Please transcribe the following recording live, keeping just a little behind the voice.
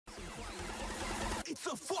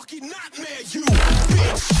It's a fucking nightmare, you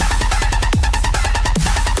bitch!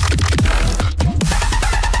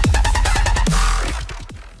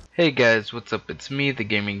 Hey guys, what's up? It's me, the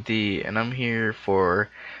Gaming D, and I'm here for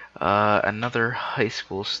another high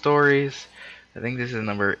school stories. I think this is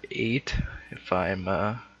number 8, if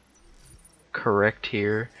I'm correct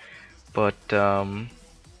here. But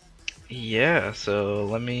yeah, so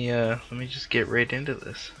let me just get right into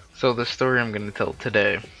this. So the story I'm gonna tell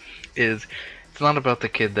today is it's not about the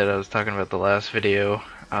kid that I was talking about the last video.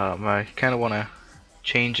 I kind of want to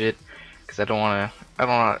change it because I don't want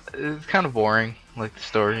to. It's kind of boring, like the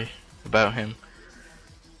story about him.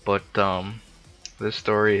 But this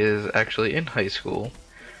story is actually in high school,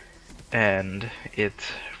 and it's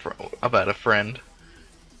about a friend.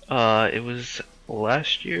 It was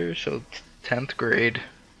last year, so 10th grade,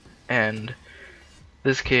 and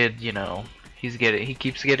this kid, you know, he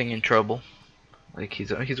keeps getting in trouble. Like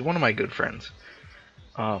he's one of my good friends.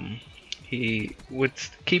 He would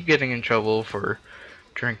keep getting in trouble for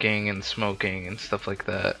drinking and smoking and stuff like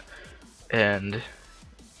that, and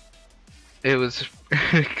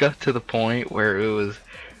it got to the point where it was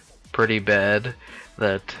pretty bad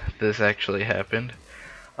that this actually happened.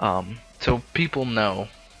 So people know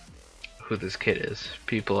who this kid is.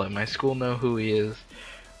 People at my school know who he is.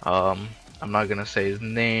 I'm not gonna say his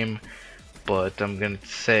name, but I'm gonna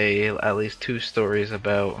say at least 2 stories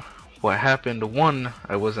about what happened. One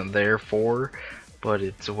I wasn't there for, but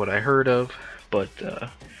it's what I heard of. But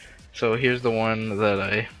so here's the one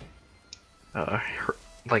that I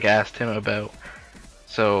asked him about.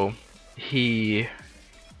 So he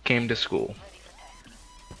came to school.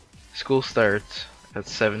 School starts at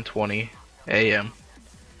 7:20 a.m.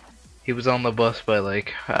 He was on the bus by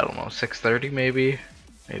like, I don't know, 6:30 maybe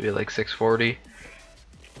like 6:40,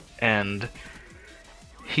 and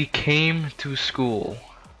he came to school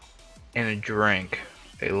and drank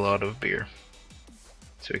a lot of beer.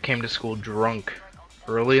 So he came to school drunk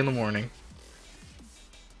early in the morning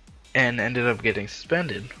and ended up getting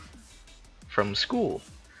suspended from school.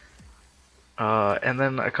 And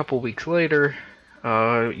then a couple weeks later,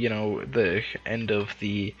 you know, the end of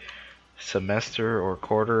the semester or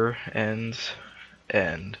quarter ends,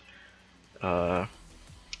 and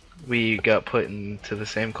we got put into the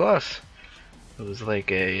same class. It was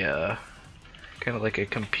like a kind of like a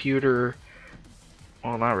computer,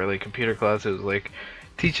 well, not really a computer class. It was like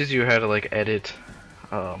teaches you how to like edit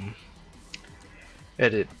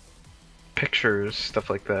pictures, stuff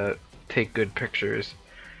like that, take good pictures.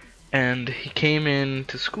 And he came in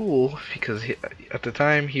to school because at the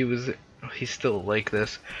time he's still like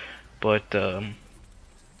this, but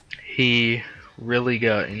he really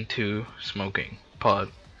got into smoking pot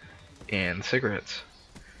and cigarettes.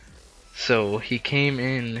 So he came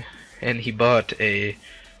in and he bought a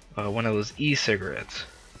one of those e-cigarettes.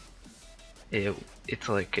 It's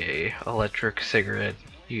like a electric cigarette.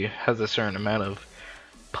 It has a certain amount of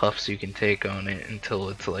puffs you can take on it until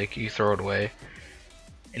it's like you throw it away.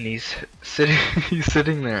 And he's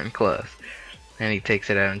sitting there in class, and he takes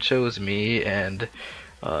it out and shows me, and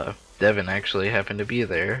Devin actually happened to be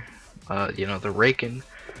there. You know, the Rakin.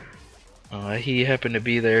 He happened to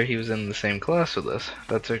be there. He was in the same class with us.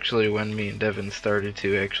 That's actually when me and Devin started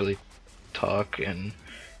to actually talk and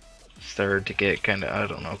started to get kind of, I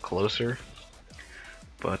don't know, closer.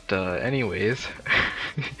 But anyways,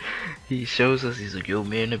 he shows us. He's like, "Yo,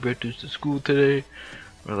 man, I brought this to school today."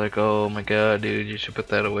 We're like, "Oh my god, dude, you should put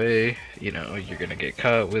that away. You know, you're gonna get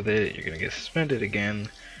caught with it. You're gonna get suspended again."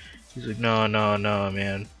 He's like, "No, no, no,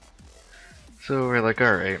 man." So we're like,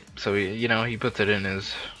 "Alright." So you know, he puts it in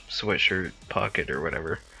his sweatshirt pocket or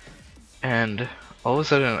whatever. And all of a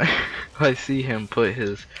sudden, I see him put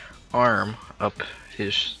his arm up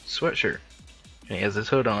his sweatshirt. And he has his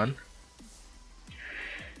hood on.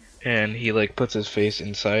 And he like puts his face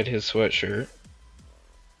inside his sweatshirt.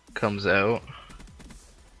 Comes out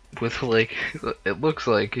with like, it looks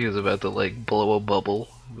like he was about to like blow a bubble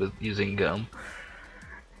with using gum,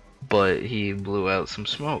 but he blew out some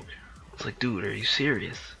smoke. I was like, "Dude, are you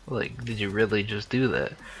serious? Like, did you really just do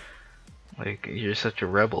that? Like, you're such a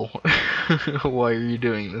rebel. Why are you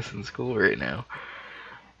doing this in school right now?"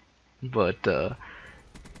 But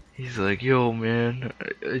he's like, "Yo, man,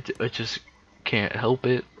 I just can't help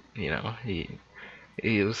it." You know, he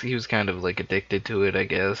was kind of like addicted to it, I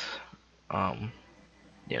guess.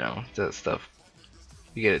 You know, that stuff,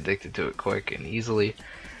 you get addicted to it quick and easily.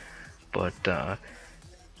 But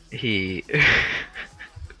he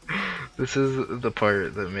this is the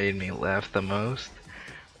part that made me laugh the most,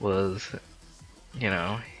 was, you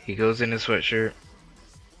know, he goes in his sweatshirt.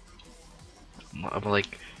 I'm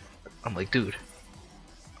like, "Dude,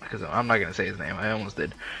 because I'm not gonna say his name. I almost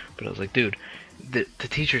did, but I was like, dude, the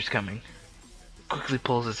teacher's coming. Quickly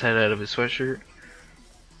pulls his head out of his sweatshirt,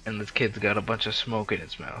 and this kid's got a bunch of smoke in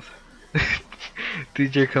his mouth.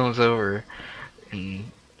 Teacher comes over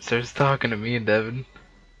and starts talking to me and Devin,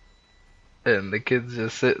 and the kid's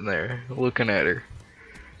just sitting there looking at her.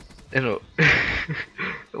 And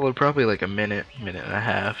well, probably like a minute, minute and a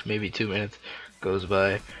half, maybe 2 minutes goes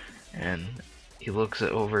by, and he looks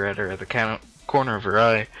over at her at the corner of her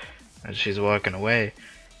eye as she's walking away,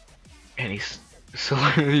 and he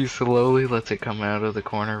slowly lets it come out of the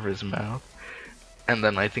corner of his mouth. And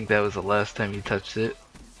then I think that was the last time he touched it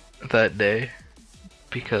that day,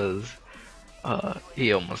 because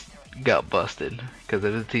he almost got busted. Because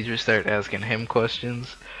if the teacher started asking him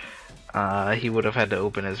questions, he would have had to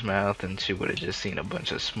open his mouth and she would have just seen a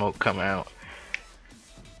bunch of smoke come out.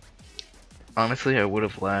 Honestly, I would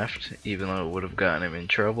have laughed, even though it would have gotten him in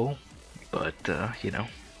trouble. But, you know,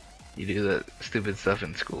 you do that stupid stuff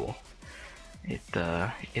in school, it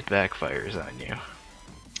backfires on you.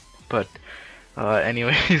 But,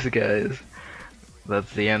 anyways, guys,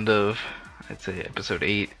 that's the end of, I'd say, episode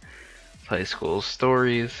 8, high school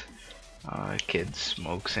stories. Kid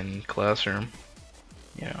smokes in classroom,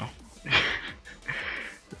 you know.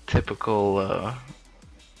 Typical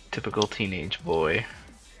teenage boy,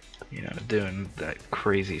 you know, doing that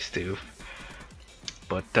crazy stuff.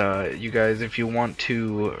 But you guys, if you want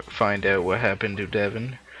to find out what happened to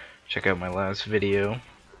Devin, check out my last video.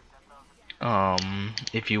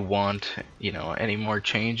 If you want, you know, any more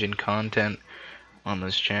change in content on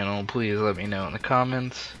this channel, please let me know in the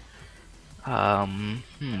comments.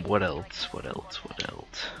 What else?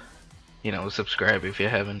 You know, subscribe if you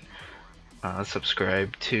haven't.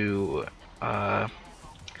 Subscribe to the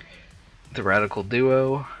Radical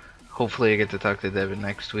Duo. Hopefully I get to talk to Devin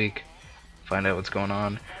next week, find out what's going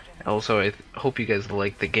on. Also, I hope you guys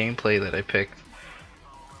like the gameplay that I picked.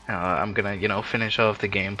 I'm gonna, you know, finish off the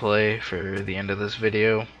gameplay for the end of this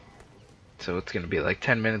video. So it's gonna be like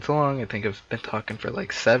 10 minutes long. I think I've been talking for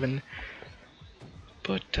like 7.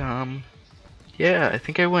 But, yeah, I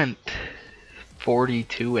think I went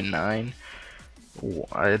 42-9.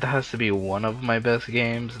 It has to be one of my best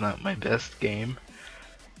games, not my best game.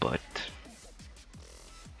 But,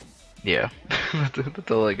 yeah,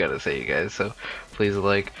 that's all I gotta say, you guys. So please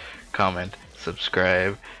like, comment,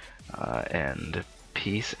 subscribe, and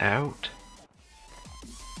peace out.